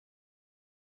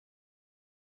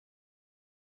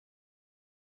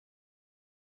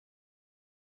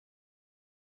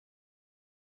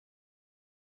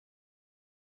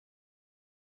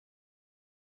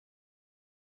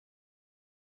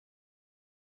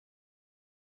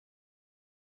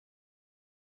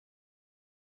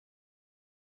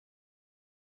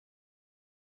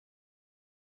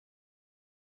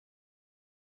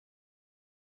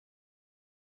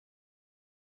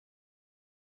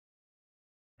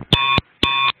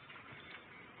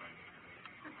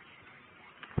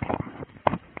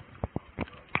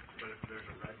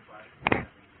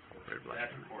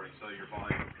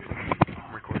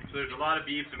there's a lot of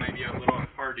beeps. It might be a little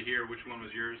hard to hear which one was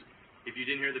yours. If you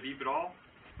didn't hear the beep at all,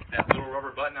 that little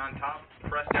rubber button on top,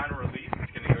 press down and release.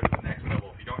 It's going to go to the next level.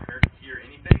 If you don't hear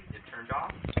anything, it turned off.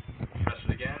 Press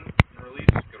it again and release.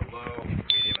 Go to low,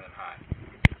 medium, and then high.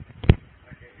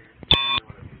 I can't hear it.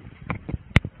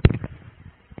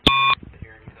 The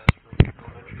hearing test from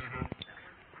elementary school.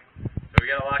 So we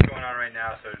got a lot going on right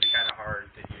now, so it'd be kind of hard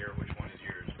to hear which one is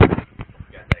yours.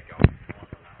 We got that going.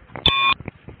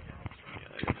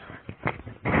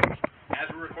 As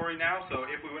we're recording now, so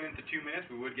if we went into 2 minutes,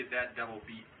 we would get that double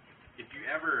beep. If you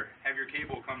ever have your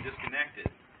cable come disconnected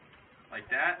like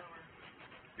that,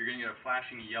 you're going to get a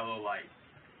flashing yellow light.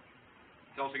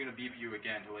 It's also going to beep you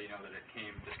again to let you know that it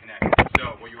came disconnected.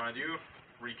 So what you want to do,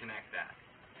 reconnect that.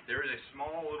 There is a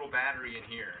small little battery in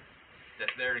here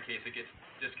that's there in case it gets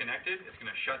disconnected. It's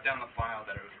going to shut down the file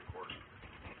that it was recording.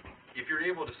 If you're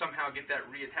able to somehow get that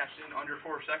reattached in under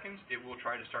 4 seconds, it will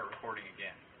try to start recording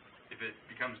again. If it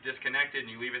becomes disconnected and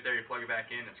you leave it there, you plug it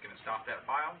back in, it's going to stop that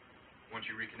file. Once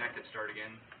you reconnect it, start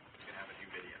again, it's going to have a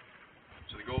new video.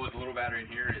 So the goal with the little battery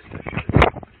in here is to shut it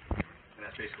down. And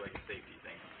that's basically like a safety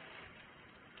thing.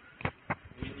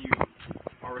 When you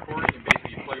are recording and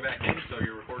basically you plug it back in, so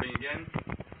you're recording again,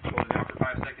 hold it down for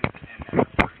 5 seconds.